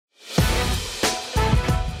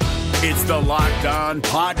It's the Locked On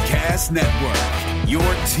Podcast Network, your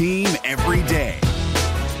team every day.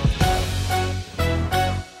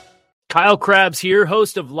 Kyle Krabs here,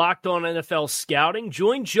 host of Locked On NFL Scouting.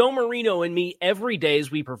 Join Joe Marino and me every day as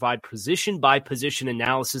we provide position-by-position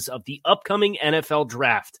analysis of the upcoming NFL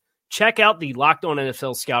Draft. Check out the Locked On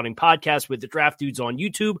NFL Scouting podcast with the Draft Dudes on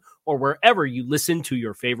YouTube or wherever you listen to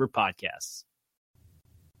your favorite podcasts.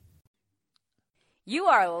 You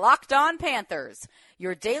are Locked On Panthers,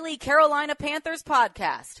 your daily Carolina Panthers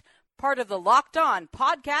podcast, part of the Locked On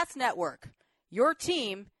Podcast Network, your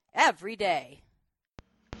team every day.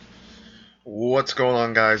 What's going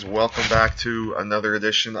on, guys? Welcome back to another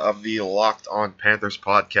edition of the Locked On Panthers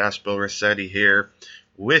podcast. Bill Rossetti here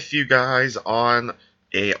with you guys on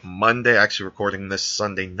a Monday, actually recording this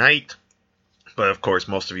Sunday night, but of course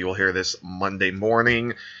most of you will hear this Monday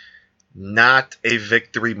morning. Not a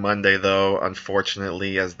victory Monday, though,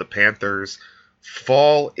 unfortunately, as the Panthers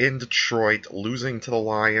fall in Detroit, losing to the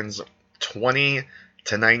Lions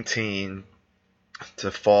 20-19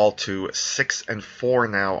 to fall to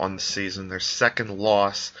 6-4 now on the season, their second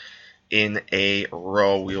loss in a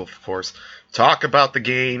row. We'll, of course, talk about the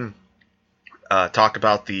game, talk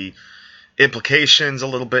about the implications a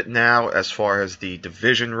little bit now as far as the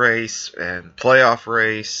division race and playoff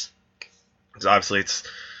race. Because obviously it's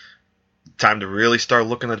time to really start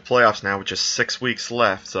looking at the playoffs now with just 6 weeks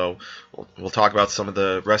left. So we'll talk about some of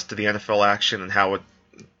the rest of the NFL action and how it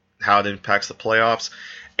impacts the playoffs.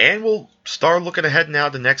 And we'll start looking ahead now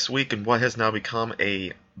to next week and what has now become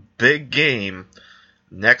a big game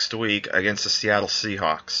next week against the Seattle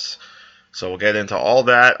Seahawks. So we'll get into all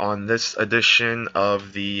that on this edition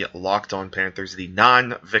of the Locked On Panthers, the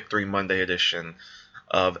non-Victory Monday edition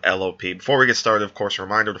of LOP. Before we get started, of course, a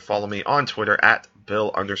reminder to follow me on Twitter at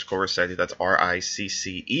Bill_Rossetti. That's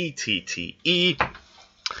RICCETTE.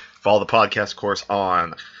 Follow the podcast, of course,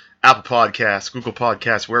 on Apple Podcasts, Google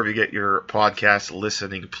Podcasts, wherever you get your podcast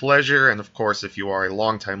listening pleasure. And, of course, if you are a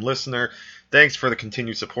longtime listener, thanks for the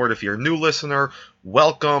continued support. If you're a new listener,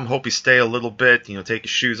 welcome. Hope you stay a little bit. Take your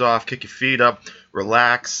shoes off, kick your feet up,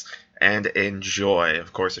 relax, and enjoy.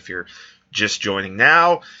 Of course, if you're just joining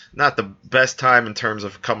now, not the best time in terms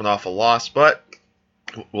of coming off a loss, but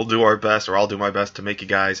we'll do our best, or I'll do my best to make you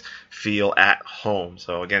guys feel at home.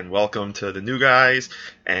 So again, welcome to the new guys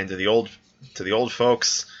and to the old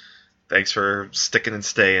folks. Thanks for sticking and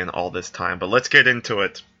staying all this time. But let's get into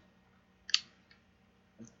it.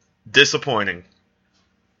 Disappointing.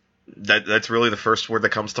 That's really the first word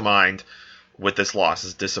that comes to mind with this loss,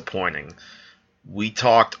 is disappointing. We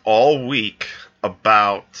talked all week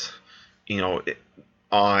about,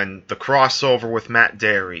 on the crossover with Matt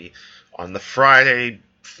Derry, on the Friday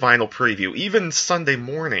final preview, even Sunday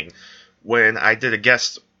morning when I did a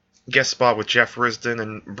guest spot with Jeff Risden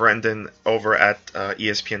and Brendan over at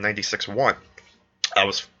ESPN 96.1. I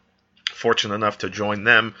was fortunate enough to join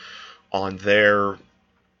them on their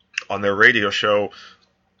radio show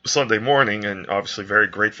Sunday morning, and obviously very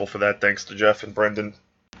grateful for that. Thanks to Jeff and Brendan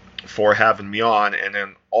for having me on. And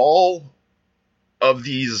then all of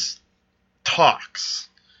these talks,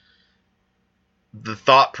 the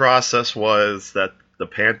thought process was that the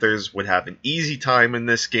Panthers would have an easy time in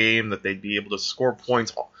this game, that they'd be able to score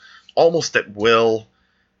points almost at will,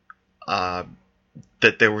 that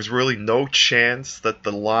there was really no chance that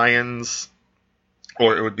the Lions,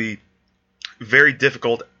 or it would be very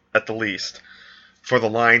difficult at the least, for the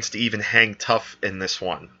Lions to even hang tough in this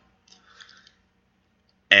one.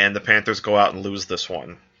 And the Panthers go out and lose this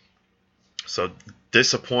one. So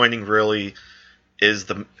disappointing really is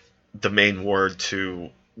the main word to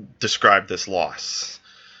describe this loss.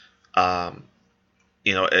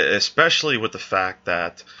 Especially with the fact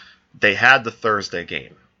that they had the Thursday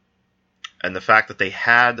game, and the fact that they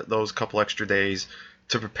had those couple extra days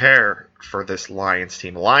to prepare for this Lions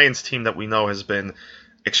team. A Lions team that we know has been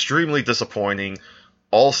extremely disappointing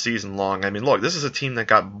all season long. I mean, look, this is a team that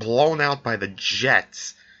got blown out by the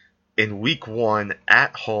Jets in Week 1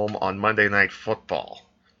 at home on Monday Night Football.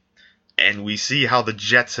 And we see how the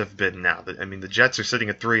Jets have been now. I mean, the Jets are sitting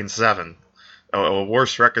at 3-7, a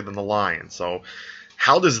worse record than the Lions. So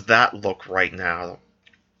how does that look right now?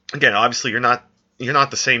 Again, obviously you're not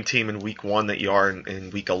the same team in Week 1 that you are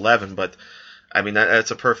in Week 11, but I mean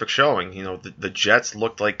that's a perfect showing. The Jets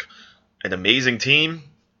looked like an amazing team,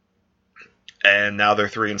 and now they're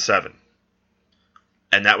 3-7.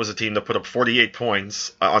 And that was a team that put up 48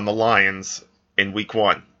 points on the Lions in Week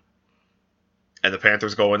 1. And the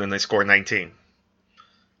Panthers go in and they score 19.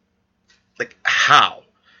 Like, how?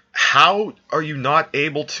 How are you not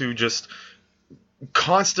able to just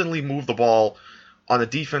constantly move the ball on a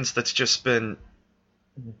defense that's just been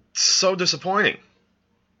so disappointing?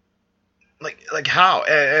 Like how?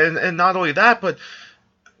 And not only that, but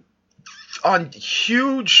on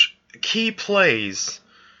huge key plays,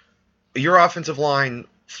 your offensive line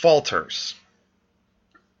falters.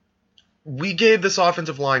 We gave this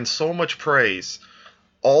offensive line so much praise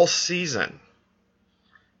all season.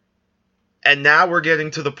 And now we're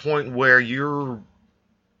getting to the point where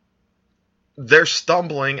they're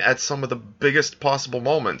stumbling at some of the biggest possible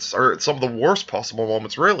moments, or some of the worst possible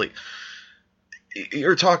moments, really.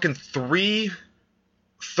 You're talking 3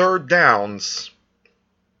 third downs,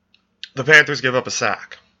 the Panthers give up a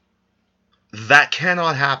sack. That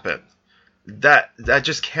cannot happen. That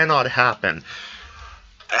just cannot happen.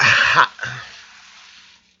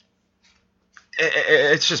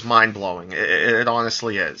 It's just mind-blowing. It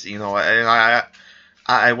honestly is. You know, and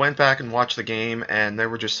I went back and watched the game, and there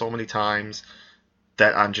were just so many times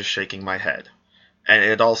that I'm just shaking my head. And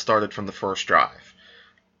it all started from the first drive.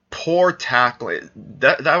 Poor tackling.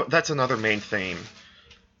 That's another main theme.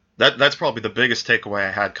 That's probably the biggest takeaway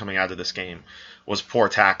I had coming out of this game was poor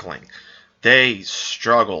tackling. They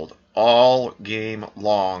struggled all game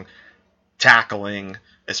long tackling,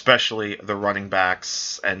 especially the running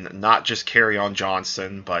backs, and not just Kerryon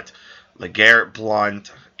Johnson, but LeGarrette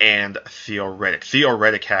Blount and Theo Riddick. Theo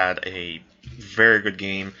Riddick had a very good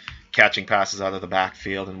game catching passes out of the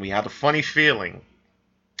backfield, and we had a funny feeling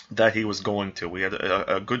that he was going to. We had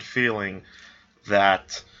a good feeling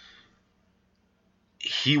that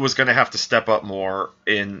he was going to have to step up more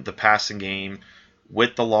in the passing game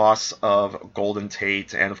with the loss of Golden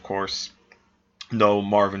Tate and, of course, no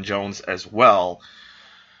Marvin Jones as well.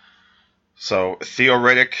 So Theo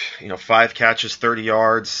Riddick, 5 catches, 30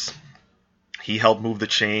 yards. He helped move the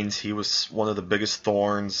chains. He was one of the biggest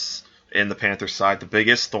thorns in the Panthers side. The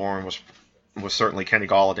biggest thorn was certainly Kenny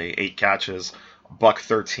Golladay, 8 catches,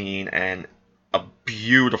 $113, and a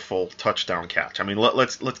beautiful touchdown catch. I mean,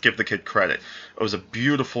 let's give the kid credit. It was a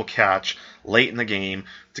beautiful catch late in the game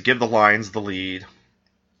to give the Lions the lead,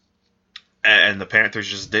 and the Panthers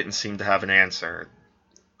just didn't seem to have an answer.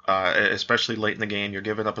 Especially late in the game, you're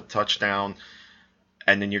giving up a touchdown,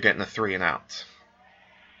 and then you're getting a 3 and out.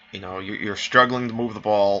 You're struggling to move the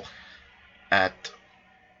ball at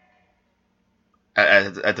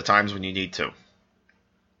the times when you need to.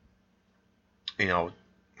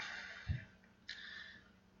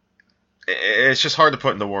 It's just hard to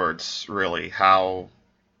put into words, really, how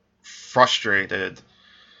frustrated.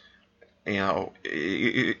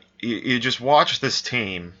 You just watch this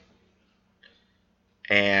team,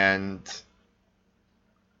 or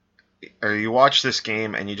you watch this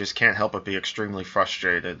game, and you just can't help but be extremely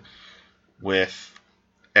frustrated with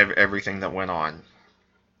everything that went on.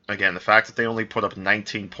 Again, the fact that they only put up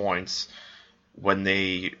 19 points when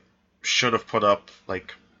they should have put up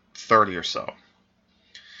like 30 or so.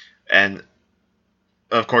 And,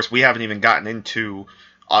 of course, we haven't even gotten into,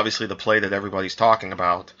 obviously, the play that everybody's talking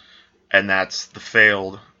about, and that's the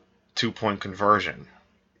failed 2-point conversion.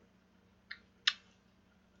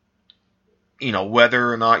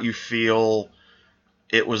 Whether or not you feel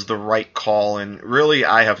it was the right call, and really,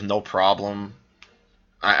 I have no problem.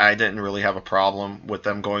 I didn't really have a problem with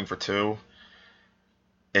them going for 2.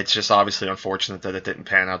 It's just obviously unfortunate that it didn't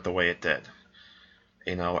pan out the way it did.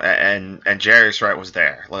 And Jarius Wright was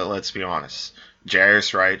there. Let's be honest.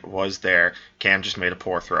 Jarius Wright was there. Cam just made a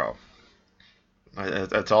poor throw.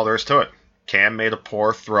 That's all there is to it. Cam made a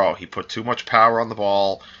poor throw. He put too much power on the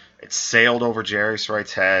ball. It sailed over Jarius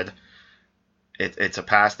Wright's head. It's a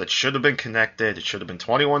pass that should have been connected. It should have been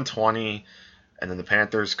 21-20, and then the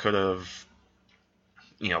Panthers could have,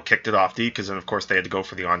 kicked it off deep, because then, of course, they had to go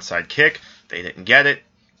for the onside kick. They didn't get it.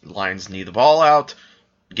 The Lions need the ball out.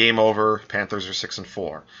 Game over. Panthers are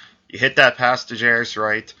 6-4. You hit that pass to Jarius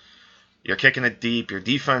Wright. You're kicking it deep. Your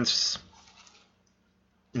defense,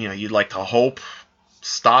 you'd like to hope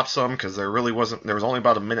stops them, because there was only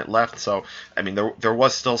about a minute left. So, I mean, there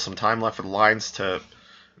was still some time left for the Lions to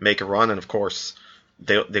make a run, and of course,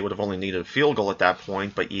 they would have only needed a field goal at that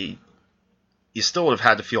point, but you still would have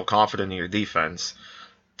had to feel confident in your defense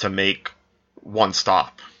to make one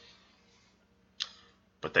stop.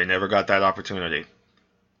 But they never got that opportunity.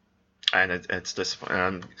 And it's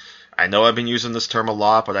disappointing. I know I've been using this term a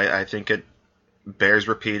lot, but I think it bears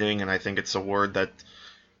repeating, and I think it's a word that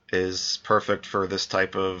is perfect for this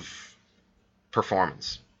type of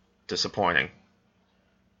performance. Disappointing.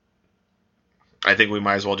 I think we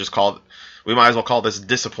might as well call this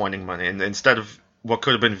Disappointing Monday. And instead of what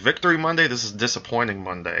could have been Victory Monday, this is Disappointing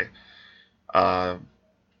Monday. And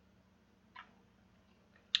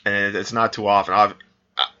it's not too often.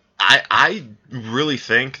 I really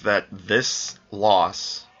think that this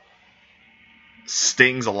loss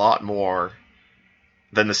stings a lot more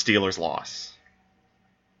than the Steelers' loss.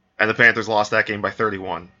 And the Panthers lost that game by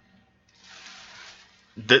 31.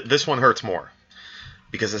 This one hurts more.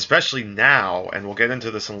 Because especially now, and we'll get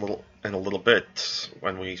into this in a little bit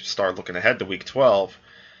when we start looking ahead to Week 12,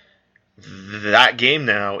 that game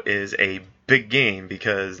now is a big game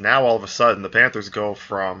because now all of a sudden the Panthers go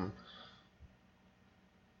from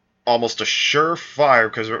almost a surefire,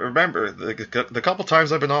 because remember, the couple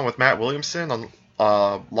times I've been on with Matt Williamson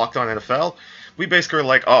on Locked On NFL, we basically are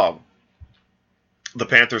like, oh, the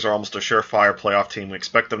Panthers are almost a surefire playoff team. We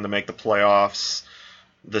expect them to make the playoffs,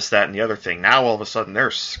 this, that, and the other thing. Now all of a sudden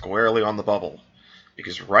they're squarely on the bubble.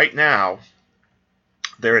 Because right now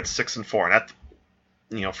they're at 6-4. And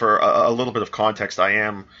that, for a little bit of context, I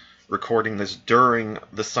am recording this during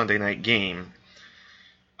the Sunday night game.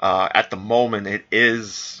 At the moment it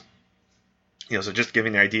is, so just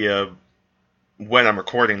giving the idea when I'm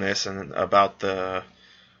recording this and about the,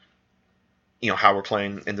 how we're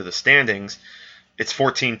playing into the standings, it's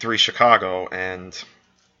 14-3 Chicago, and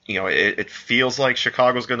it feels like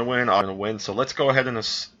Chicago's going to win. I'm going to win. So let's go ahead and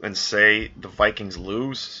say the Vikings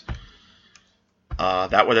lose.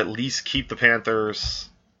 That would at least keep the Panthers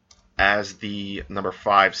as the number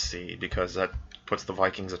 5 seed, because that puts the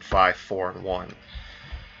Vikings at 5-4-1.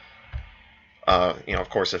 Of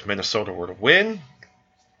course, if Minnesota were to win,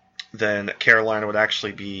 then Carolina would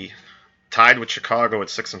actually be tied with Chicago at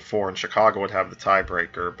 6-4, and Chicago would have the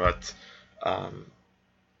tiebreaker. But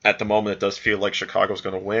at the moment, it does feel like Chicago's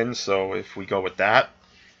going to win. So if we go with that,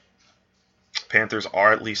 Panthers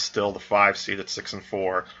are at least still the 5 seed at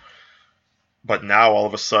 6-4. But now all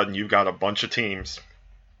of a sudden, you've got a bunch of teams,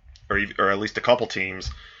 or at least a couple teams,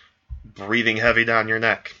 breathing heavy down your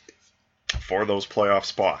neck for those playoff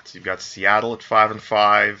spots. You've got Seattle at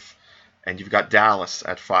 5-5, and you've got Dallas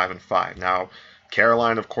at 5-5. Now,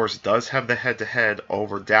 Carolina, of course, does have the head-to-head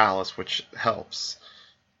over Dallas, which helps,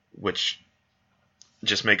 which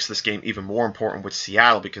just makes this game even more important with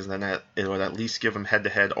Seattle, because then it would at least give them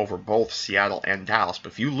head-to-head over both Seattle and Dallas.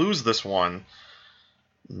 But if you lose this one,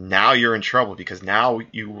 now you're in trouble, because now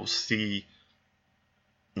you will see,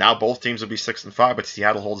 now both teams will be 6-5, but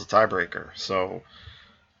Seattle holds the tiebreaker. So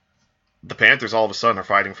the Panthers all of a sudden are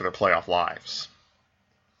fighting for their playoff lives.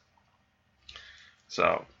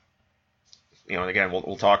 So, and again,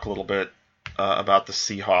 we'll talk a little bit about the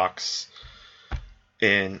Seahawks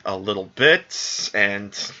in a little bit,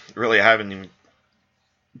 and really I haven't even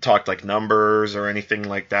talked like numbers or anything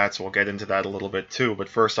like that, so we'll get into that a little bit too. But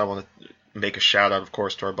first I want to make a shout out, of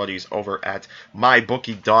course, to our buddies over at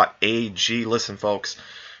mybookie.ag. Listen, folks,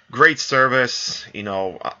 great service.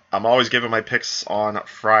 I'm always giving my picks on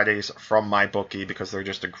Fridays from MyBookie because they're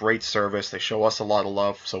just a great service. They show us a lot of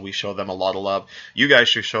love, so we show them a lot of love. You guys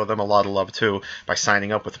should show them a lot of love too by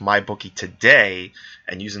signing up with MyBookie today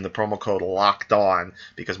and using the promo code LOCKEDON,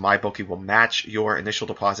 because MyBookie will match your initial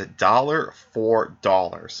deposit $1 for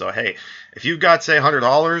 $1. So hey, if you've got, say,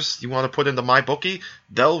 $100 you want to put into MyBookie,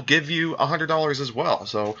 they'll give you $100 as well.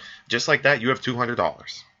 So just like that, you have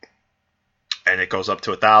 $200. And it goes up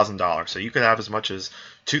to $1,000. So you could have as much as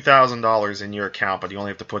 $2,000 in your account, but you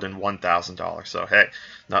only have to put in $1,000. So, hey,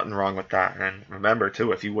 nothing wrong with that. And remember,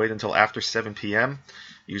 too, if you wait until after 7 p.m.,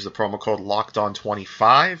 use the promo code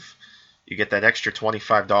LOCKEDON25, you get that extra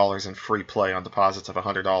 $25 in free play on deposits of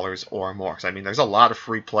 $100 or more. So, there's a lot of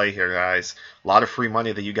free play here, guys. A lot of free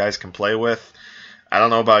money that you guys can play with. I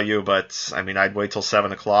don't know about you, but, I'd wait till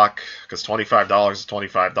 7 o'clock, because $25 is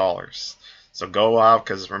 $25. So go out,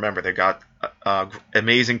 because remember, they got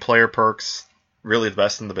amazing player perks, really the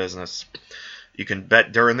best in the business. You can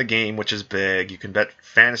bet during the game, which is big. You can bet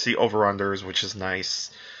fantasy over-unders, which is nice.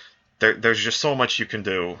 There's just so much you can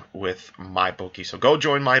do with MyBookie. So go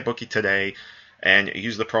join MyBookie today and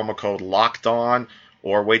use the promo code LOCKEDON,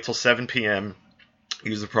 or wait till 7 p.m.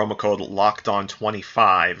 Use the promo code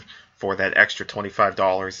LOCKEDON25 for that extra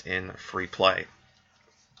 $25 in free play.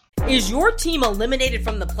 Is your team eliminated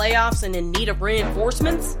from the playoffs and in need of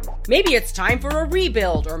reinforcements? Maybe it's time for a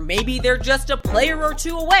rebuild, or maybe they're just a player or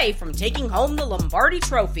two away from taking home the Lombardi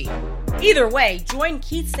Trophy. Either way, join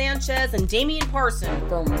Keith Sanchez and Damian Parson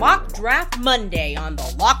for Mock Draft Monday on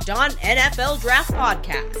the Locked On NFL Draft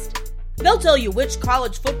Podcast. They'll tell you which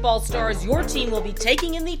college football stars your team will be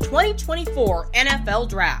taking in the 2024 NFL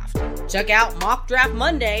Draft. Check out Mock Draft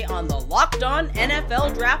Monday on the Locked On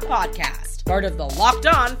NFL Draft Podcast, part of the Locked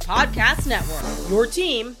On Podcast Network, your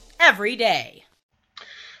team every day.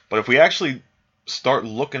 But if we actually start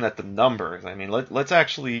looking at the numbers, let's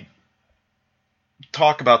actually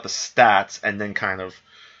talk about the stats and then kind of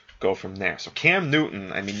go from there. So Cam Newton,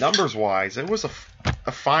 numbers-wise, it was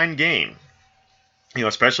a fine game.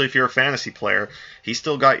 especially if you're a fantasy player, he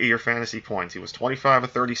still got you your fantasy points. He was 25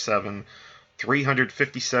 of 37,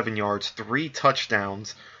 357 yards, 3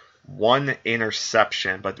 touchdowns, 1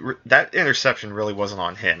 interception. But that interception really wasn't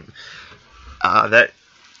on him.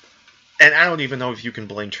 And I don't even know if you can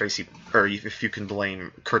blame Tracy, or if you can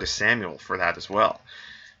blame Curtis Samuel for that as well.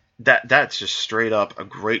 That's just straight up a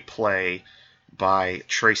great play by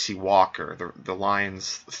Tracy Walker, the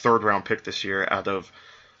Lions' 3rd-round pick this year out of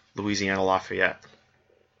Louisiana Lafayette.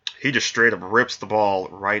 He just straight up rips the ball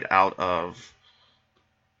right out of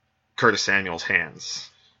Curtis Samuel's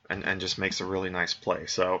hands and just makes a really nice play.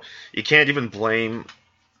 So you can't even blame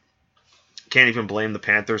the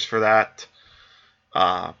Panthers for that.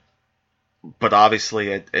 But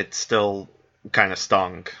obviously it still kind of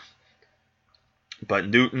stung. But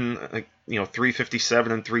Newton,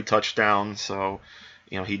 357 and 3 touchdowns. So,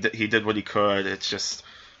 he did what he could. It's just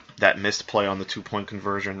that missed play on the 2-point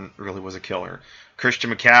conversion really was a killer.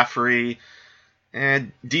 Christian McCaffrey,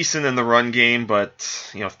 decent in the run game, but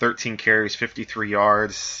 13 carries, 53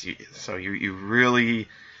 yards. So you really,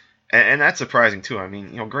 and that's surprising too. I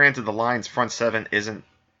mean, granted the Lions' front 7 isn't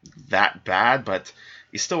that bad, but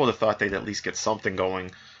you still would have thought they'd at least get something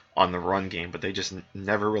going on the run game, but they just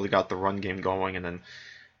never really got the run game going. And then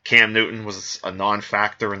Cam Newton was a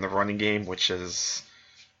non-factor in the running game, which is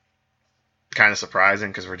kind of surprising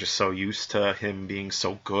because we're just so used to him being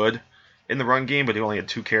so good in the run game, but he only had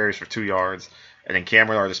 2 carries for 2 yards. And then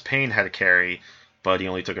Cameron Artis-Payne had a carry, but he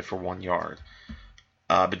only took it for 1 yard.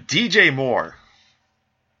 But DJ Moore,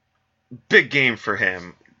 big game for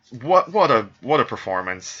him. What a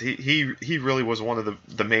performance. He really was one of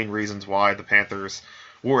the main reasons why the Panthers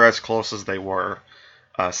were as close as they were.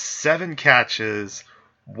 7 catches,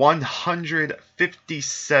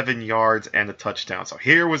 157 yards, and a touchdown. So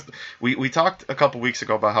here was we talked a couple weeks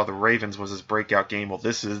ago about how the Ravens was his breakout game. Well,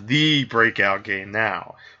 this is the breakout game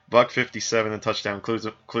now. $157 and touchdown,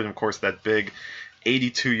 including of course that big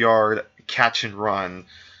 82-yard catch and run.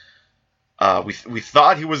 We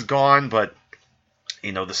thought he was gone, but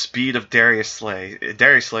the speed of Darius Slay.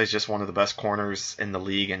 Darius Slay is just one of the best corners in the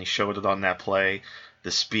league, and he showed it on that play.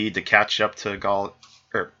 The speed to catch up to Galladay,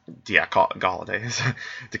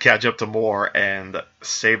 to catch up to Moore and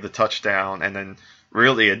save the touchdown. And then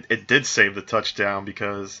really it did save the touchdown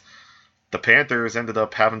because the Panthers ended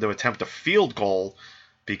up having to attempt a field goal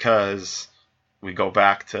because we go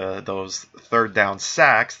back to those 3rd down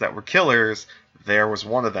sacks that were killers. There was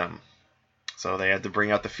one of them. So they had to bring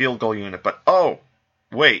out the field goal unit. But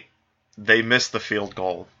wait, they missed the field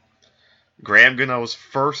goal. Graham Gano's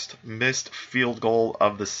first missed field goal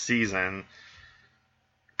of the season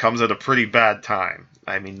comes at a pretty bad time.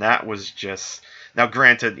 I mean, that was just... Now,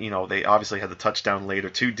 granted, they obviously had the touchdown later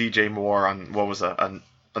to DJ Moore on what was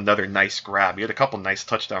another nice grab. He had a couple nice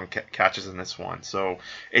touchdown catches in this one. So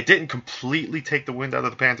it didn't completely take the wind out of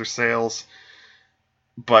the Panthers' sails,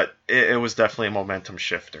 but it was definitely a momentum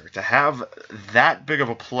shifter. To have that big of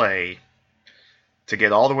a play, to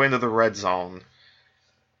get all the way into the red zone,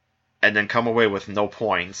 and then come away with no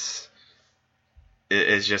points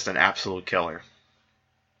is just an absolute killer.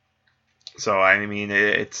 So, I mean,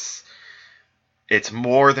 it's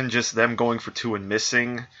more than just them going for 2 and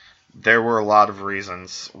missing. There were a lot of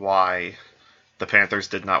reasons why the Panthers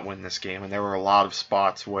did not win this game, and there were a lot of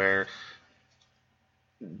spots where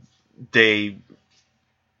they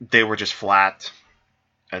were just flat,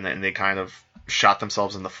 and then they kind of shot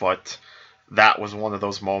themselves in the foot. That was one of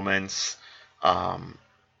those moments.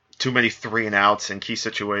 Too many 3 and outs in key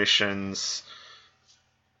situations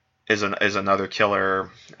is another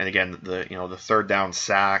killer. And again, the 3rd down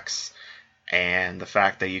sacks and the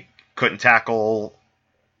fact that you couldn't tackle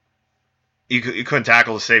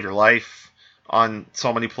to save your life on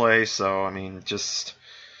so many plays. So I mean, just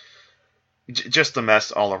a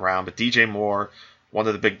mess all around. But DJ Moore, one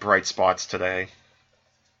of the big bright spots today,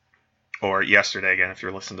 or yesterday again if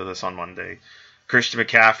you're listening to this on Monday. Christian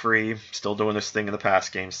McCaffrey, still doing this thing in the pass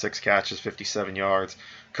game. 6 catches, 57 yards.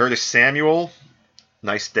 Curtis Samuel,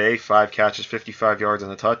 nice day. 5 catches, 55 yards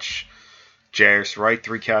and a touch. Jairus Wright,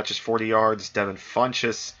 3 catches, 40 yards. Devin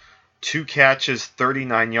Funchess, 2 catches,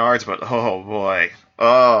 39 yards. But, oh, boy.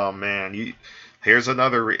 Oh, man. Here's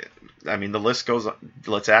another... the list goes...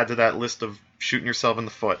 Let's add to that list of shooting yourself in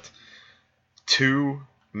the foot. Too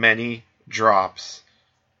many drops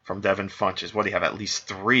from Devin Funchess. What do you have? At least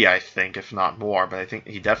 3, I think, if not more. But I think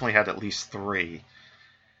he definitely had at least 3.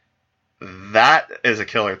 That is a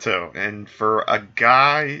killer, too. And for a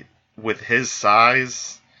guy with his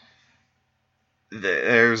size,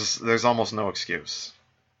 there's almost no excuse.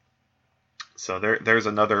 So there's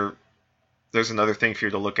another thing for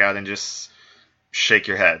you to look at and just shake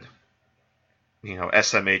your head.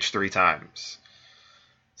 SMH 3 times.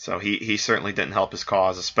 So he certainly didn't help his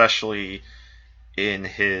cause, especially in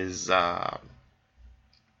his, back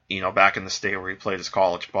in the state where he played his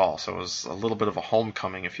college ball. So it was a little bit of a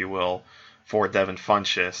homecoming, if you will, for Devin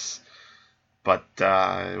Funchess. But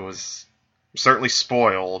it was certainly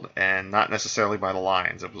spoiled, and not necessarily by the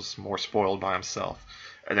Lions. It was more spoiled by himself.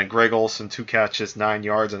 And then Greg Olsen, 2 catches, 9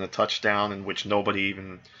 yards, and a touchdown in which nobody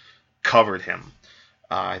even covered him.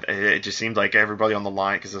 It just seemed like everybody on the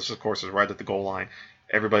line, because this, of course, is right at the goal line,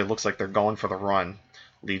 everybody looks like they're going for the run.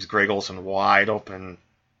 Leaves Greg Olsen wide open,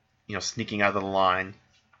 sneaking out of the line.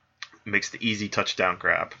 Makes the easy touchdown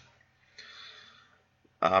grab.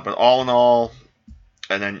 But all in all,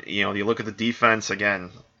 and then, you look at the defense,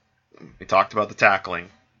 again, we talked about the tackling.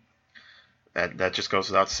 That just goes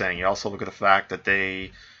without saying. You also look at the fact that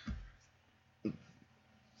they,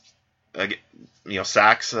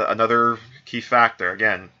 sacks another key factor.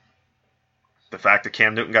 Again, the fact that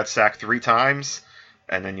Cam Newton got sacked 3 times,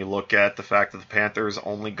 and then you look at the fact that the Panthers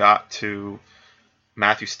only got to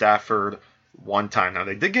Matthew Stafford 1 time. Now,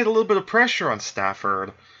 they did get a little bit of pressure on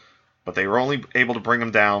Stafford, but they were only able to bring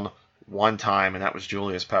him down 1 time, and that was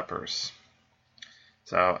Julius Peppers.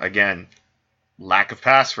 So, again, lack of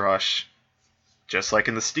pass rush, just like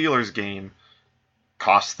in the Steelers game,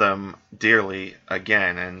 cost them dearly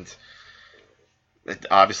again. And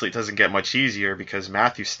obviously it doesn't get much easier because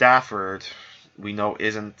Matthew Stafford, we know,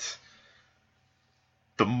 isn't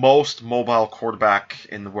the most mobile quarterback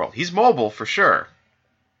in the world. He's mobile for sure,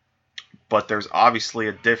 but there's obviously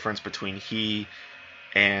a difference between he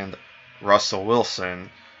and Russell Wilson,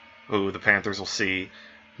 who the Panthers will see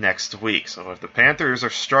next week. So if the Panthers are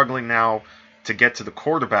struggling now to get to the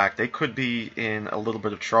quarterback, they could be in a little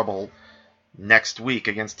bit of trouble next week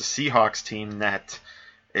against the Seahawks team that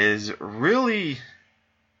is really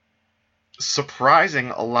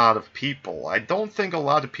surprising a lot of people. I don't think a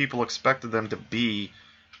lot of people expected them to be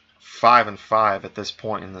 5-5 at this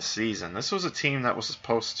point in the season. This was a team that was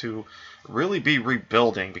supposed to really be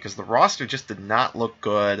rebuilding because the roster just did not look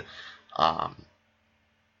good.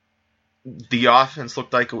 The offense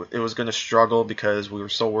looked like it was going to struggle because we were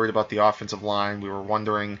so worried about the offensive line. We were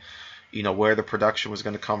wondering, where the production was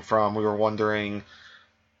going to come from. We were wondering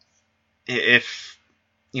if,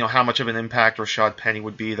 how much of an impact Rashad Penny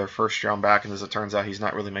would be, their first round back. And as it turns out, he's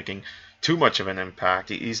not really making too much of an impact.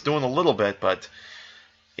 He's doing a little bit, but,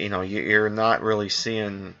 you're not really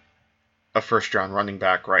seeing a first round running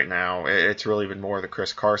back right now. It's really been more the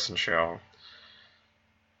Chris Carson show.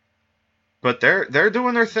 But they're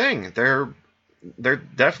doing their thing. They're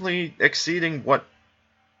definitely exceeding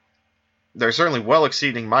they're certainly well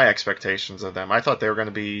exceeding my expectations of them. I thought they were going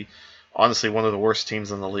to be, honestly, one of the worst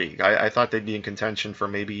teams in the league. I thought they'd be in contention for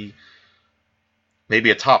maybe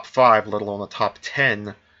a top 5, let alone a top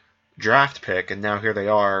 10 draft pick, and now here they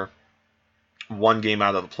are, 1 game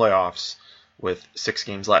out of the playoffs with 6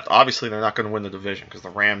 games left. Obviously, they're not going to win the division because the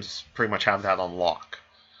Rams pretty much have that on lock.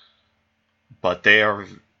 But they are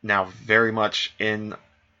now very much in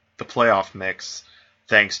the playoff mix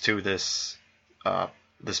thanks to this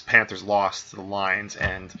Panthers loss to the Lions,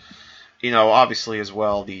 and obviously as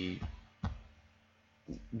well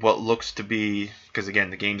what looks to be, because again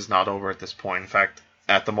the game's not over at this point. In fact,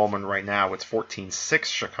 at the moment right now it's 14-6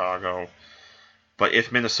 Chicago, but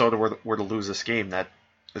if Minnesota were to lose this game, that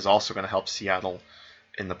is also going to help Seattle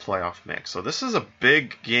in the playoff mix. So this is a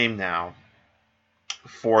big game now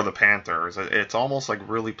for the Panthers. It's almost like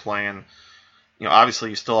really playing, obviously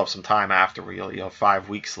you still have some time after, you have 5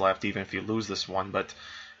 weeks left even if you lose this one, but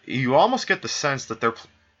you almost get the sense that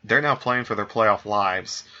they're now playing for their playoff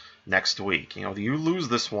lives next week. You lose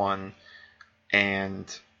this one and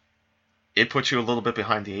it puts you a little bit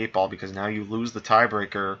behind the 8 ball because now you lose the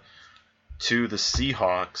tiebreaker to the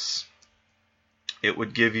Seahawks. It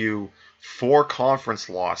would give you 4 conference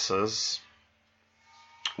losses,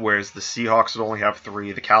 whereas the Seahawks would only have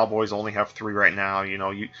 3. The Cowboys only have 3 right now.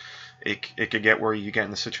 It could get where you get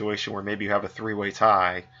in a situation where maybe you have a 3-way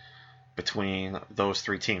tie between those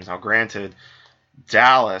 3 teams. Now, granted,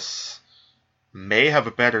 Dallas may have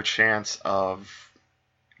a better chance of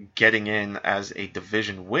getting in as a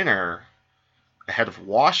division winner ahead of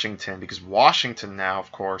Washington, because Washington now,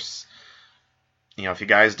 of course, if you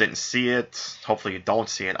guys didn't see it, hopefully you don't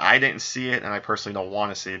see it. I didn't see it, and I personally don't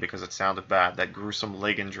want to see it because it sounded bad. That gruesome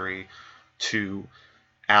leg injury to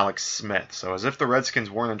Alex Smith. So as if the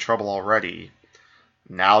Redskins weren't in trouble already,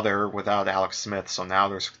 now they're without Alex Smith. So now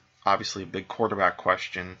there's obviously a big quarterback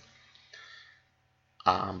question.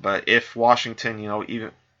 But if Washington,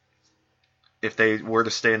 even if they were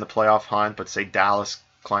to stay in the playoff hunt, but say Dallas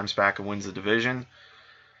climbs back and wins the division,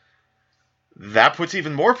 That puts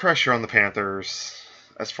even more pressure on the Panthers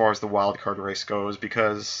as far as the wild card race goes,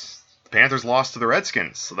 because the Panthers lost to the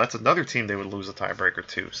Redskins, so that's another team they would lose a tiebreaker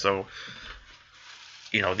to. So,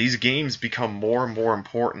 these games become more and more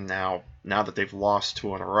important now that they've lost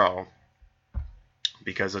 2 in a row,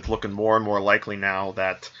 because it's looking more and more likely now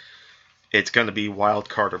that it's going to be wild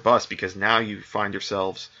card or bust, because now you find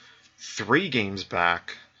yourselves 3 games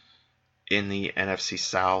back in the NFC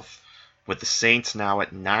South, with the Saints now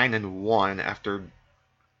at 9-1 after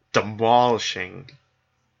demolishing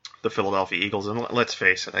the Philadelphia Eagles. And let's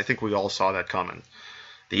face it, I think we all saw that coming.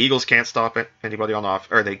 The Eagles can't stop anybody on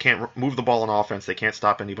offense, or they can't move the ball on offense. They can't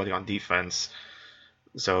stop anybody on defense.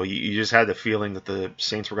 So you just had the feeling that the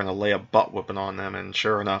Saints were going to lay a butt whipping on them, and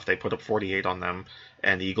sure enough, they put up 48 on them,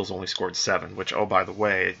 and the Eagles only scored 7. Which, oh, by the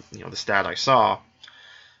way, the stat I saw,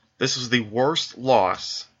 this was the worst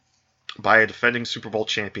loss by a defending Super Bowl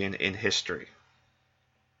champion in history.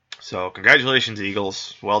 So, congratulations,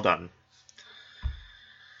 Eagles. Well done.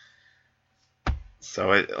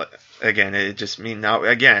 So, it just means now,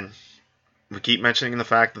 again, we keep mentioning the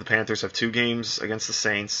fact that the Panthers have 2 games against the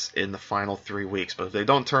Saints in the final 3 weeks. But if they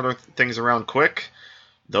don't turn things around quick,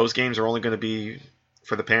 those games are only going to be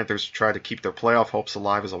for the Panthers to try to keep their playoff hopes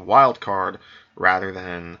alive as a wild card rather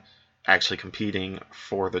than actually competing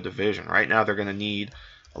for the division. Right now, they're going to need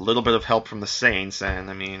a little bit of help from the Saints, and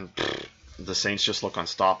the Saints just look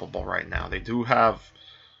unstoppable right now.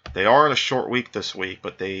 They are in a short week this week,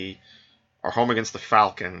 but they are home against the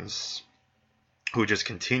Falcons, who just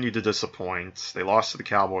continue to disappoint. They lost to the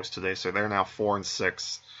Cowboys today, so they're now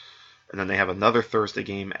 4-6. And then they have another Thursday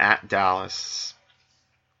game at Dallas.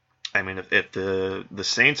 I mean, if the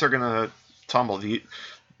Saints are going to tumble, the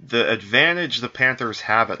advantage the Panthers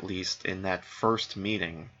have, at least in that first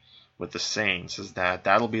meeting with the Saints, is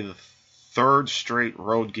that'll be the 3rd straight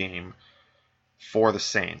road game for the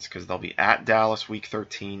Saints, because they'll be at Dallas week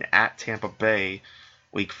 13, at Tampa Bay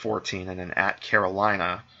week 14, and then at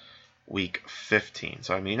Carolina week 15.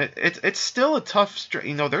 So, I mean, it's still a tough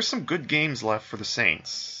there's some good games left for the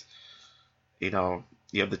Saints. You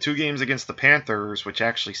have the 2 games against the Panthers, which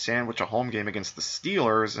actually sandwich a home game against the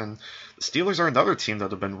Steelers, and the Steelers are another team that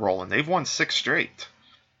have been rolling. They've won 6 straight,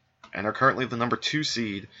 and are currently the number 2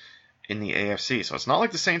 seed in the AFC. So it's not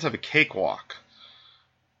like the Saints have a cakewalk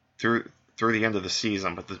through the end of the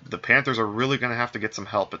season, but the Panthers are really going to have to get some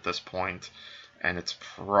help at this point, and it's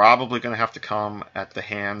probably going to have to come at the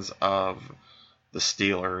hands of the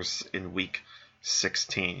Steelers in week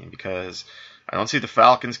 16, because I don't see the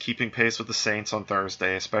Falcons keeping pace with the Saints on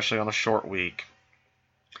Thursday, especially on a short week.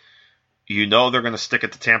 They're going to stick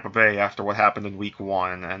it to Tampa Bay after what happened in week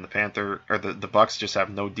 1, and the Bucs just have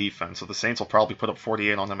no defense, so the Saints will probably put up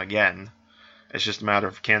 48 on them again. It's just a matter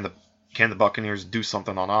of can the Buccaneers do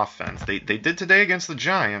something on offense. They did today against the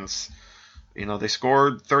Giants. They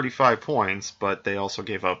scored 35 points, but they also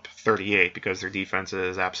gave up 38 because their defense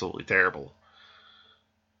is absolutely terrible.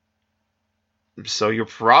 So you're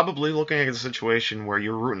probably looking at a situation where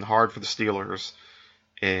you're rooting hard for the Steelers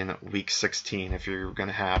in week 16 if you're going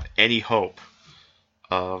to have any hope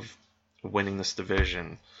of winning this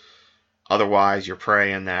division. Otherwise, you're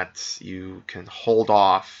praying that you can hold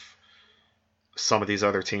off some of these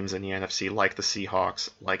other teams in the NFC, like the Seahawks,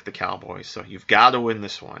 like the Cowboys. So you've got to win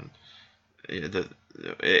this one.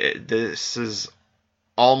 This is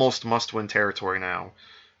almost must-win territory now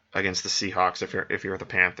against the Seahawks if you're the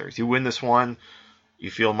Panthers. You win this one,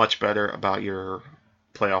 you feel much better about your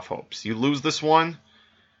playoff hopes. You lose this one,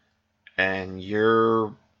 and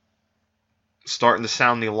you're starting to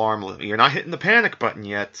sound the alarm. You're not hitting the panic button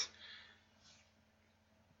yet,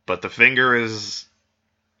 but the finger is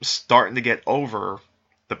starting to get over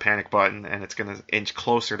the panic button, and it's going to inch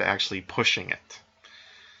closer to actually pushing it.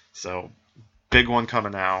 So, big one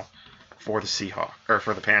coming now for the Seahawks, or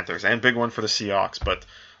for the Panthers, and big one for the Seahawks, but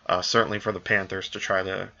certainly for the Panthers to try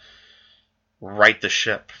to right the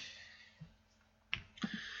ship.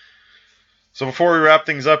 So before we wrap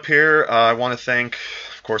things up here, I want to thank,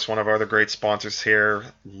 of course, one of our other great sponsors here,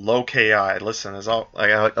 Low-Ki. Listen,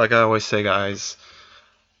 like I always say, guys,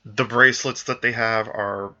 the bracelets that they have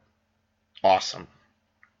are awesome.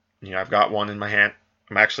 I've got one in my hand.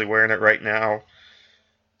 I'm actually wearing it right now.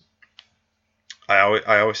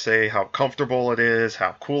 I always say how comfortable it is,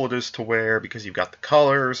 how cool it is to wear, because you've got the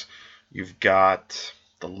colors, you've got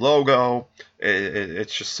the logo.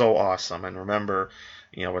 It's just so awesome. And remember,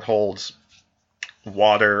 it holds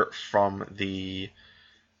water from the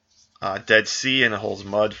Dead Sea, and it holds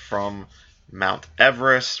mud from Mount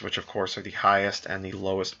Everest, which of course are the highest and the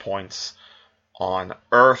lowest points on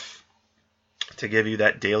Earth, to give you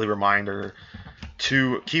that daily reminder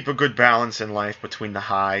to keep a good balance in life between the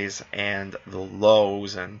highs and the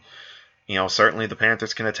lows. And, certainly the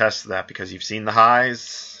Panthers can attest to that because you've seen the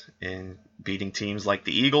highs in beating teams like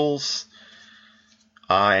the Eagles,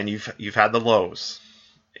 and you've had the lows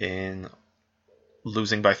in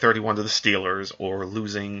losing by 31 to the Steelers or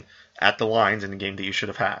losing at the Lions in a game that you should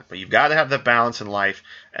have had. But you've got to have that balance in life,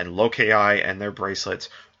 and Loki and their bracelets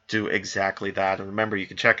do exactly that. And remember, you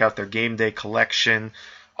can check out their game day collection,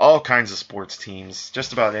 all kinds of sports teams,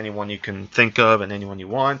 just about anyone you can think of and anyone you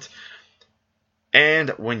want. And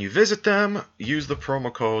when you visit them, use the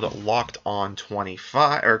promo code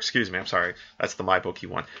LOCKEDON25, or excuse me, I'm sorry, that's the MyBookie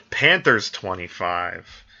one, Panthers25.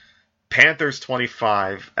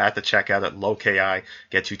 Panthers25 at the checkout at LowKI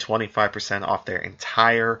gets you 25% off their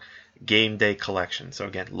entire game day collection. So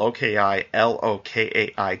again, LowKI,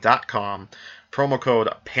 LOKAI.com, promo code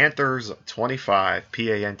Panthers25,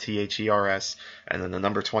 Panthers, and then the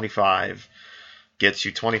number 25 gets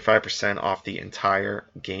you 25% off the entire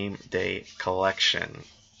game day collection.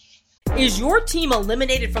 Is your team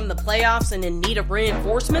eliminated from the playoffs and in need of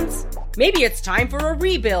reinforcements? Maybe it's time for a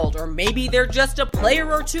rebuild, or maybe they're just a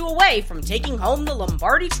player or two away from taking home the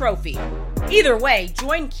Lombardi Trophy. Either way,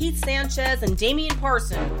 join Keith Sanchez and Damian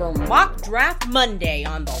Parson for Mock Draft Monday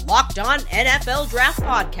on the Locked On NFL Draft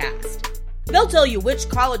Podcast. They'll tell you which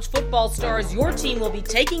college football stars your team will be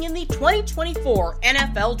taking in the 2024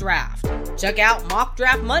 NFL Draft. Check out Mock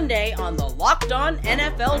Draft Monday on the Locked On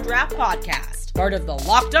NFL Draft Podcast, part of the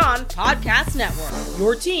Locked On Podcast Network,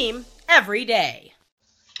 your team every day.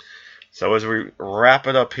 So as we wrap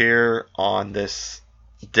it up here on this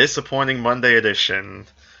disappointing Monday edition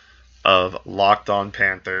of Locked On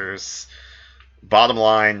Panthers, bottom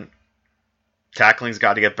line, tackling's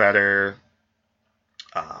got to get better.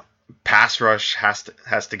 Pass rush has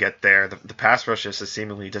to get there. The pass rush has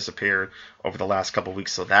seemingly disappeared over the last couple of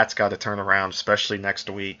weeks, so that's got to turn around, especially next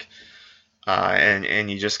week.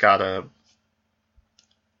 And you just got to...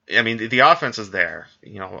 I mean, the offense is there.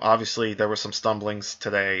 Obviously there were some stumblings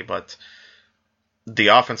today, but the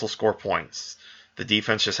offense will score points. The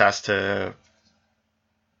defense just has to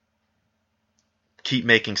keep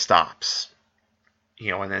making stops.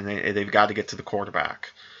 And then they've got to get to the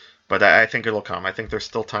quarterback. But I think it'll come. I think there's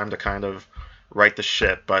still time to kind of right the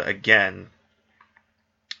ship. But again,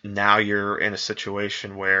 now you're in a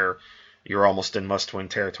situation where you're almost in must-win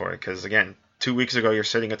territory. Because again, 2 weeks ago you're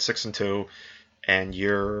sitting at 6-2, and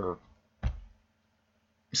you're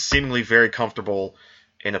seemingly very comfortable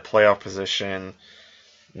in a playoff position.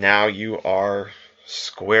 Now you are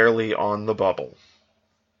squarely on the bubble.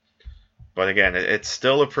 But again, it's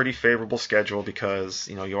still a pretty favorable schedule because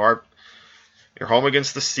you're home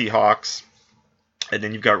against the Seahawks, and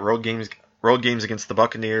then you've got road games against the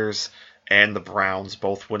Buccaneers and the Browns,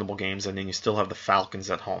 both winnable games, and then you still have the Falcons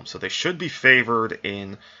at home. So they should be favored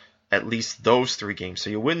in at least those 3 games. So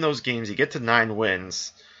you win those games, you get to 9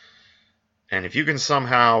 wins, and if you can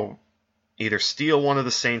somehow either steal one of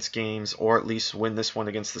the Saints games or at least win this one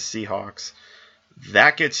against the Seahawks,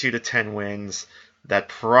 that gets you to 10 wins. That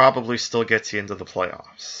probably still gets you into the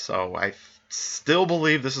playoffs. So I still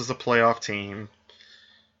believe this is a playoff team.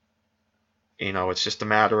 It's just a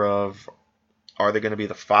matter of, are they going to be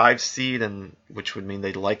the 5 seed, and which would mean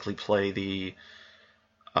they'd likely play the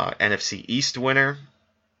NFC East winner,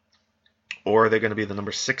 or are they going to be the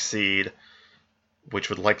number 6 seed, which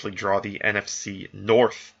would likely draw the NFC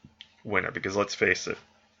North winner? Because let's face it,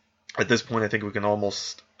 at this point I think we can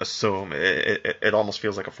almost assume, it almost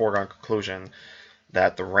feels like a foregone conclusion,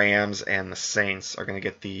 that the Rams and the Saints are going to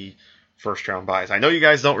get the first round buys. I know you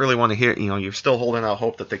guys don't really want to hear, you're still holding out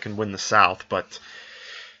hope that they can win the South, but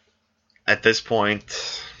at this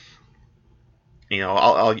point,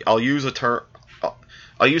 I'll use a term.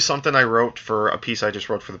 I'll use something I wrote for a piece I just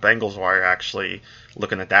wrote for the Bengals Wire, actually,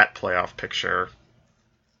 looking at that playoff picture,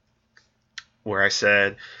 where I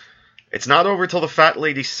said, it's not over till the fat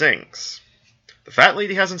lady sings. The fat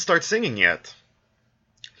lady hasn't started singing yet,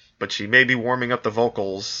 but she may be warming up the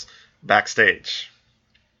vocals backstage.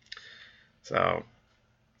 So,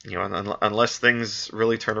 unless things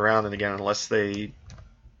really turn around, and again, unless they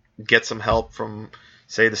get some help from,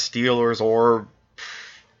 say, the Steelers or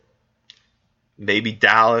maybe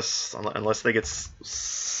Dallas, unless they get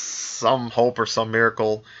some hope or some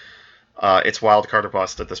miracle, it's wild card or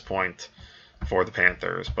bust at this point for the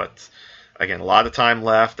Panthers. But again, a lot of time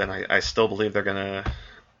left, and I still believe they're going to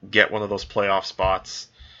get one of those playoff spots.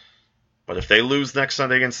 But if they lose next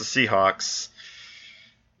Sunday against the Seahawks,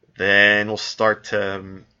 then we'll start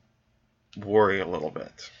to worry a little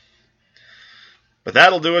bit. But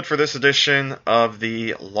that'll do it for this edition of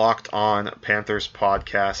the Locked On Panthers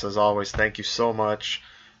podcast. As always, thank you so much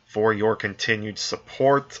for your continued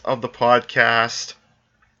support of the podcast.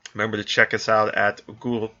 Remember to check us out at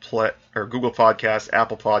Google Podcasts,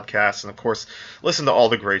 Apple Podcasts, and of course, listen to all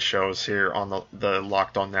the great shows here on the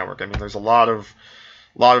Locked On Network. I mean, there's a lot of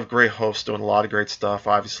great hosts doing a lot of great stuff.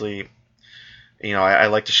 Obviously, I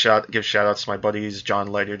like to give shout outs to my buddies John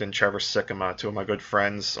Ledyard and Trevor Sikkema, two of my good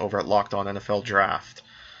friends over at Locked On NFL Draft.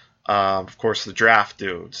 Of course, the Draft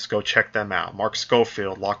Dudes, go check them out. Mark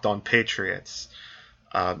Schofield, Locked On Patriots.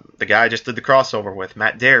 The guy I just did the crossover with,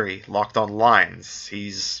 Matt Derry, Locked On Lions.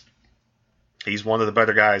 He's one of the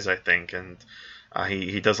better guys, I think, and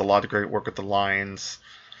he does a lot of great work with the Lions.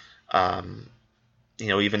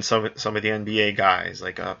 Even some of the NBA guys,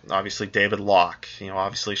 like obviously David Locke.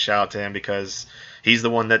 Obviously shout out to him because he's the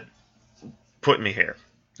one that put me here.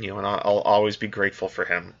 And I'll always be grateful for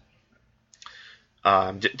him.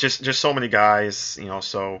 Just so many guys.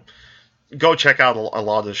 So go check out a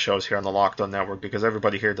lot of the shows here on the Locked On Network because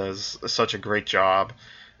everybody here does such a great job,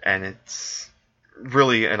 and it's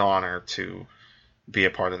really an honor to be a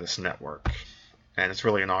part of this network. And it's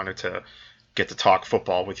really an honor to get to talk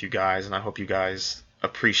football with you guys, and I hope you guys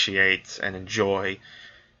appreciate and enjoy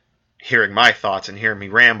hearing my thoughts and hearing me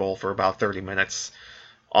ramble for about 30 minutes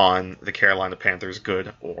on the Carolina Panthers,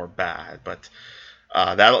 good or bad. But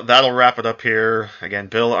that'll wrap it up here. Again,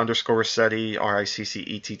 Bill_Riccetti,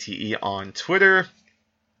 RICCETTE on Twitter.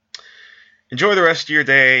 Enjoy the rest of your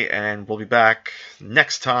day, and we'll be back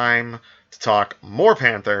next time to talk more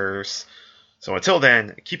Panthers. So until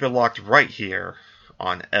then, keep it locked right here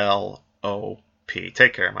on LOP.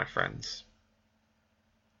 Take care, my friends.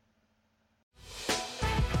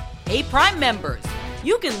 Hey, Prime members,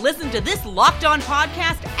 you can listen to this Locked On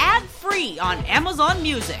podcast ad-free on Amazon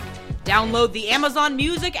Music. Download the Amazon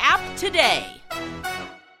Music app today.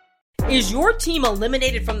 Is your team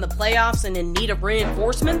eliminated from the playoffs and in need of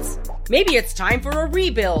reinforcements? Maybe it's time for a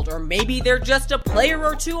rebuild, or maybe they're just a player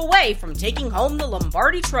or two away from taking home the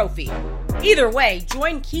Lombardi Trophy. Either way,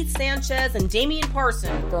 join Keith Sanchez and Damian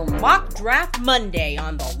Parson for Mock Draft Monday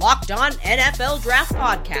on the Locked On NFL Draft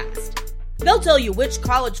Podcast. They'll tell you which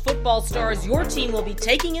college football stars your team will be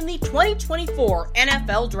taking in the 2024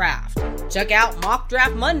 NFL Draft. Check out Mock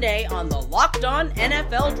Draft Monday on the Locked On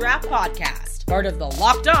NFL Draft Podcast, part of the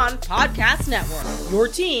Locked On Podcast Network. Your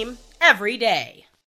team every day.